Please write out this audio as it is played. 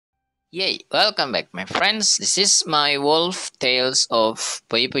Yay! Welcome back, my friends. This is my Wolf Tales of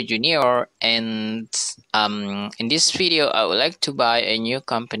PoipoJunior, and in this video, I would like to buy a new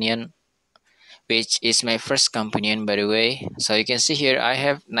companion, which is my first companion, by the way. So you can see here, I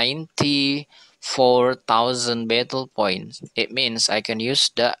have 94,000 battle points. It means I can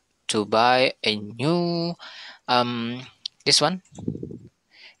use that to buy a new this one,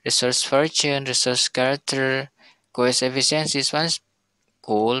 resource fortune, resource character, quest efficiency. This one's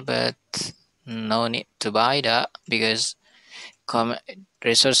cool, but no need to buy that because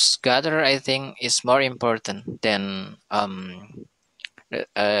resource gatherer I think is more important than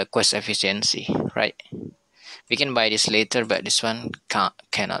quest efficiency, right? We can buy this later, but this one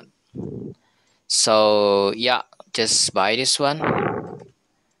cannot. So yeah, just buy this one.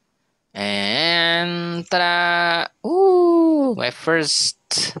 And ta-da! Ooh, my first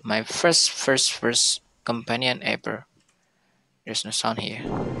companion ever. There's no sound here.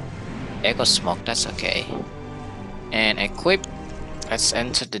 Echo smoke, that's okay. And equip. Let's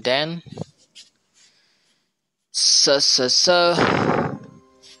enter the den. So.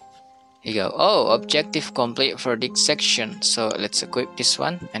 Here you go. Oh, objective complete for this section. So let's equip this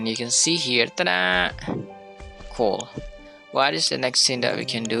one. And you can see here, ta-da! Cool. What is the next thing that we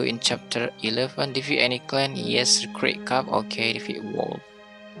can do in chapter 11? Defeat any clan? Yes. Recruit cup? Okay. Defeat wolf.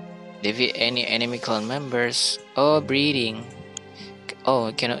 Defeat any enemy clan members? Oh, breeding. Oh,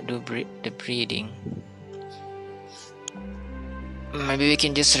 we cannot do the breeding. Maybe we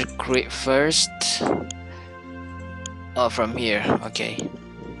can just recruit first. Oh, from here. Okay.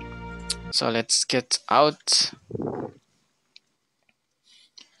 So let's get out.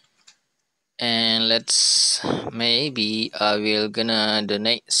 And let's maybe I will gonna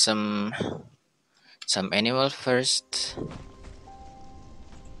donate some animal first.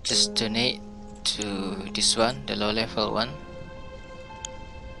 Just donate to this one, the low level one.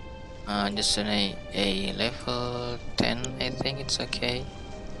 Just donate a level 10, I think it's okay.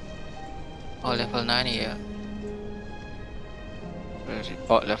 Oh, level 9, yeah.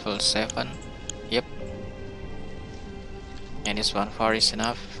 Report level 7. Yep. And this one 4 is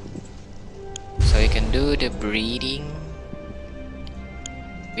enough. So you can do the breeding.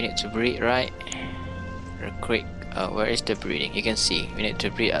 We need to breed, right? Recruit. Where is the breeding? You can see we need to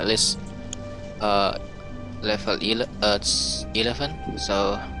breed at least level 11.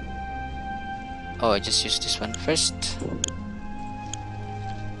 So I just use this one first.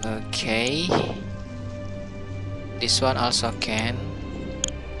 Okay. This one also can.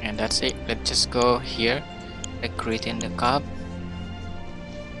 And that's it. Let's just go here. Recruit in the cup.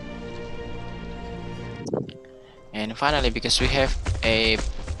 And finally, because we have a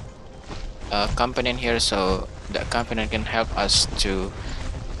companion here, so the companion can help us to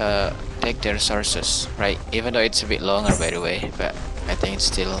take the resources, right? Even though it's a bit longer, by the way, but I think it's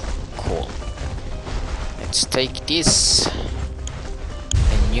still cool. Let's take this,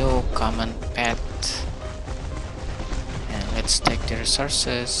 a new common pet, and let's take the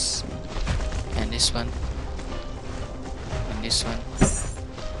resources, and this one, and this one.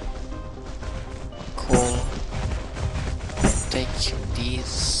 Cool. Take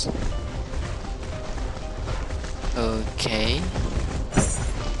these. Okay.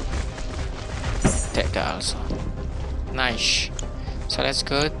 Take that also. Nice. So let's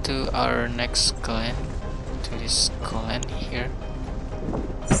go to our next clan. To this clan here.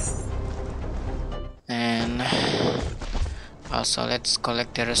 And also let's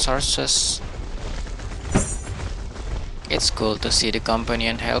collect the resources. It's cool to see the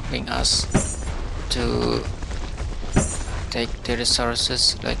companion helping us to take the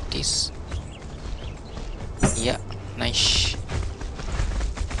resources like this. Yeah, nice.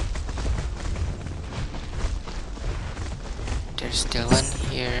 There's still one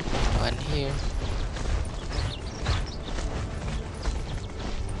here and one here.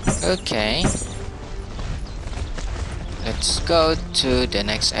 Okay. Let's go to the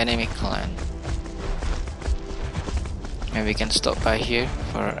next enemy clan. Maybe we can stop by here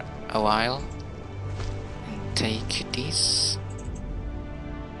for a while. Take this.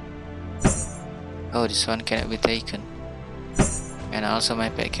 Oh, this one cannot be taken, and also my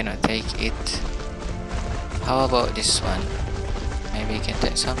pet cannot take it. How about this one? Maybe we can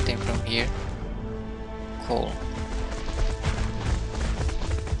take something from here. Cool.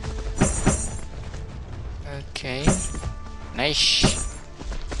 Okay, nice.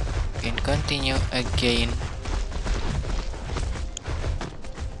 We can continue again.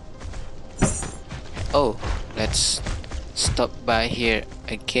 Oh, let's stop by here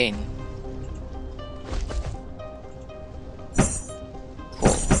again.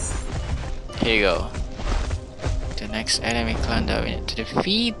 Cool. Here you go. The next enemy clan that we need to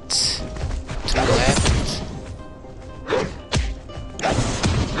defeat. left.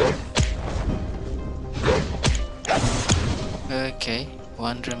 Okay,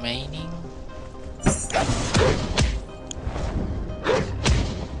 one remaining.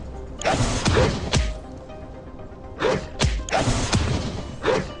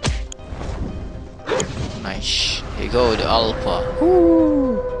 Nice. Here you go, the alpha.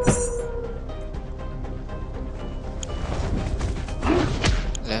 Woo.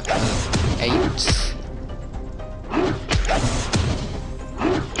 Level 8.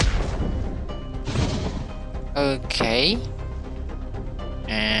 Okay.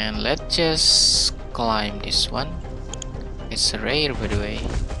 And let's just climb this one. It's rare, by the way.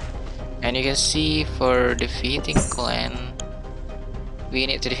 And you can see for defeating clan, we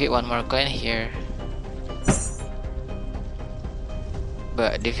need to defeat one more clan here.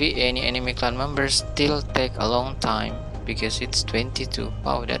 But defeat any enemy clan members still take a long time because it's 22.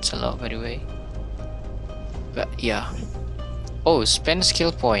 Wow, that's a lot, by the way. But yeah. Oh, spend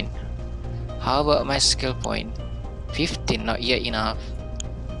skill point. How about my skill point? 15, not yet enough.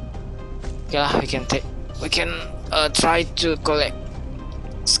 Okay lah, we can try to collect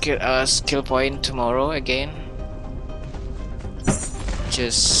skill point tomorrow again.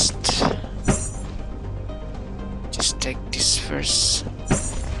 Just take this first.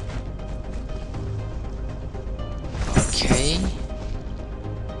 Okay.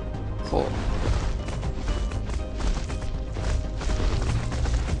 Cool.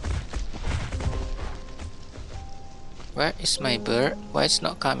 Where is my bird? Why it's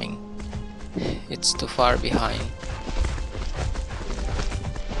not coming? It's too far behind.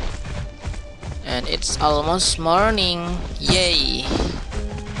 And it's almost morning. Yay!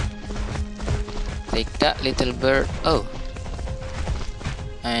 Take that, little bird. Oh.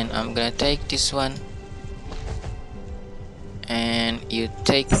 And I'm gonna take this one. And you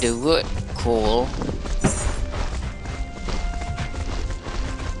take the wood. Cool.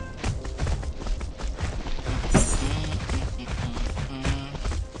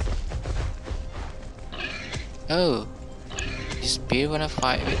 Oh, this bear wanna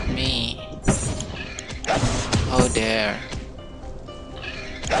fight with me. Oh there.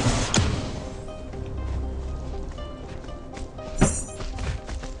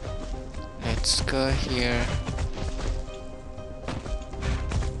 Let's go here.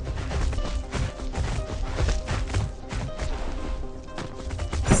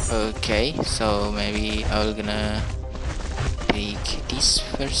 Okay, so maybe I'm gonna take this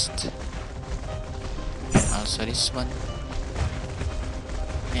first. Also this one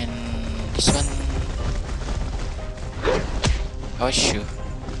and this one. Oh shoot,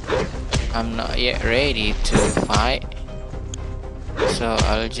 I'm not yet ready to fight, so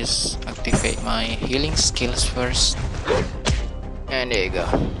I'll just activate my healing skills first. And there you go.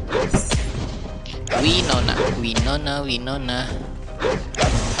 Winona.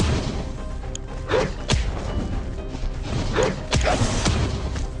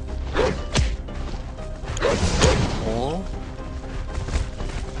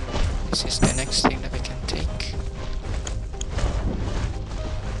 This is the next thing that we can take.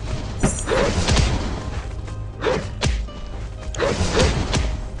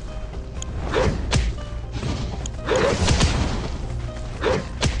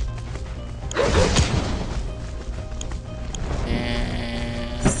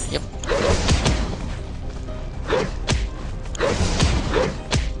 And yep.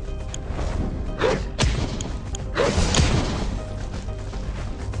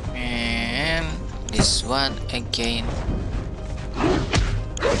 This one again.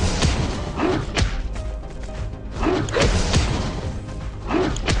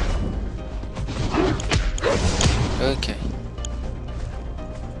 Okay.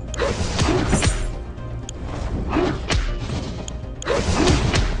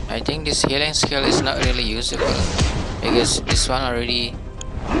 I think this healing skill is not really usable because this one already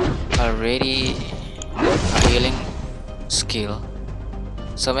a healing skill.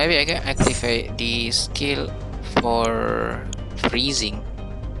 So maybe I can activate the skill for freezing.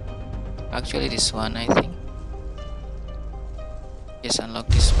 Actually this one, I think. Just unlock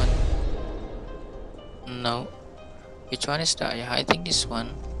this one. No. Which one is that? Yeah, I think this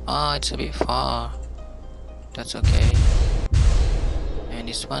one. Ah, it's a bit far. That's okay. And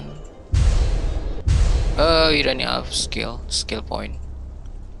this one. Oh, you don't have skill point.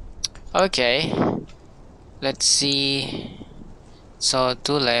 Okay. Let's see. So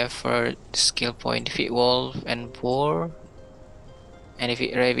 2 left for the skill point. Defeat wolf and boar. And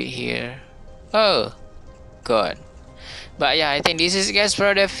defeat rabbit here. Oh, good. But yeah, I think this is guys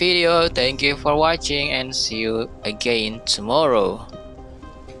for the video. Thank you for watching and see you again tomorrow.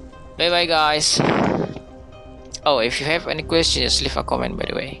 Bye bye, guys. Oh, if you have any questions, leave a comment, by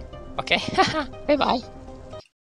the way. Okay. Bye bye.